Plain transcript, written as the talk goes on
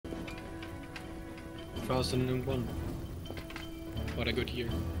2001. What a good year.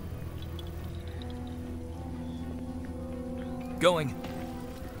 Going.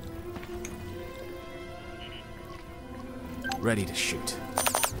 Ready to shoot.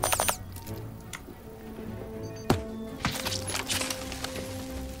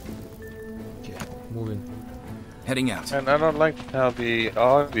 Okay, moving. Heading out. And I don't like how the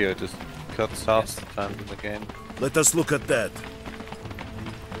audio just cuts off sometimes in the game. Let us look at that.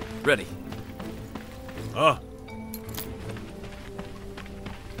 Ready. Ah.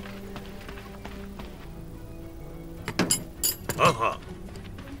 Uh-huh.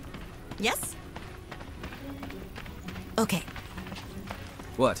 Yes? Okay.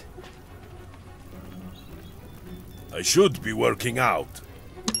 What? I should be working out.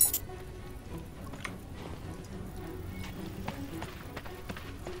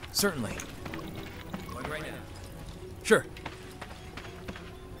 Certainly. Going right now. Sure.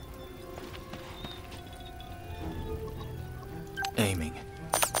 Aiming.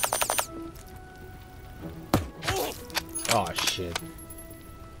 Oh shit.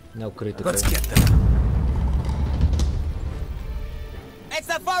 No critical. Let's get them. It's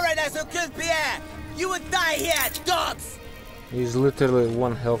the foreigners who killed Pierre! You would die here, dogs! He's literally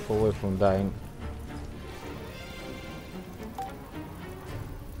one health away from dying.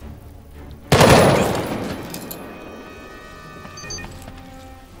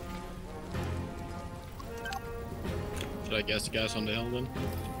 Should I guess the guys on the hill then?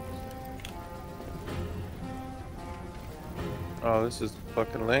 Oh, this is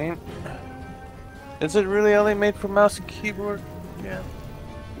fucking lame. Is it really only made for mouse and keyboard? Yeah.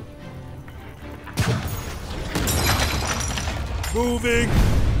 Moving.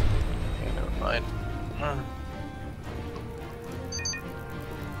 Okay, never mind.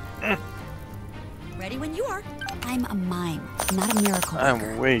 Ready when you are. I'm a mime, not a miracle worker.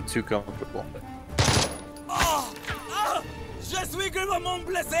 I'm way too comfortable. Oh! Ah! Je suis gravement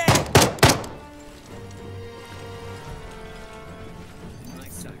blessé!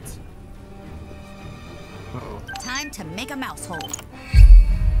 Nice sights. Time to make a mouse hole.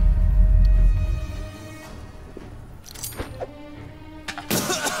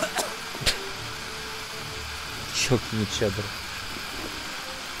 Choking each other.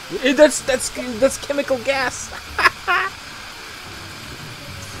 Eh, that's chemical gas.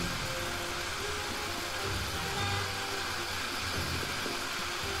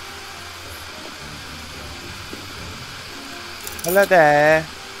 Hello there.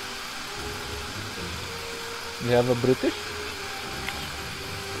 You have a British?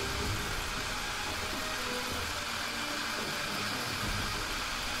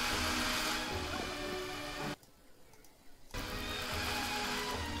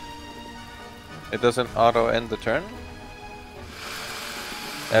 It doesn't auto end the turn?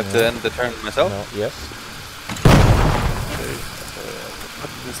 I have to end the turn myself? No, yes. Okay,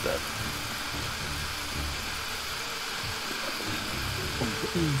 what is that?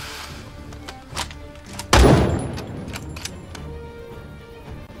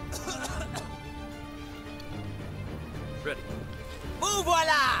 Ready. Vous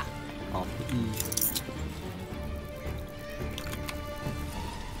voilà!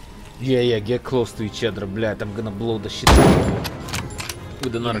 Yeah, get close to each other, блядь. I'm gonna blow the shit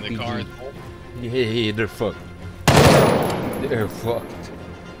with an In the car. RPG. Yeah, they're fucked. They're fucked.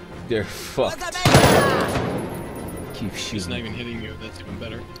 They're fucked. Keep He's shooting. not even hitting you, that's even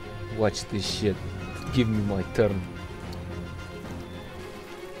better. Watch this shit. Give me my turn.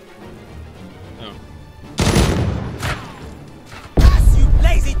 Oh. Pass, you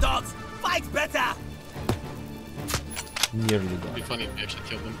lazy dogs! Fight better! Nearly It'd be done. funny if we actually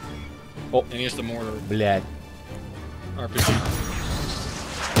killed him. Oh. And here's the mortar. Блядь. RPG.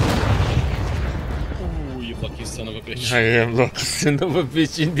 Ooh, you lucky son of a bitch. I am lucky son of a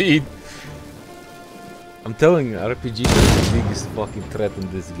bitch indeed. I'm telling you, RPG is the biggest fucking threat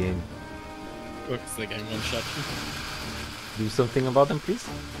in this game. Because they can one shot you. Do something about them, please.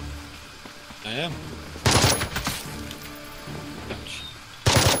 I am. Ouch.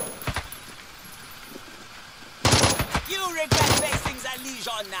 You regret facing the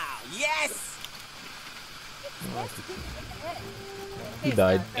Legion now, yes? He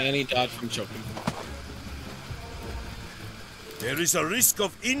died. And he died from choking. There is a risk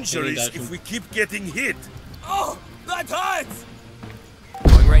of injuries if we keep getting hit. Oh, that hurts!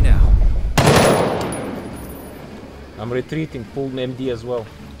 Going right now. I'm retreating. Pull MD as well.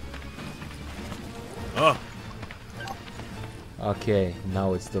 Ah. Okay,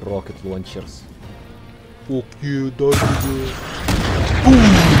 now it's the rocket launchers. Fuck you, die.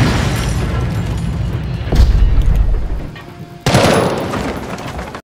 Boom!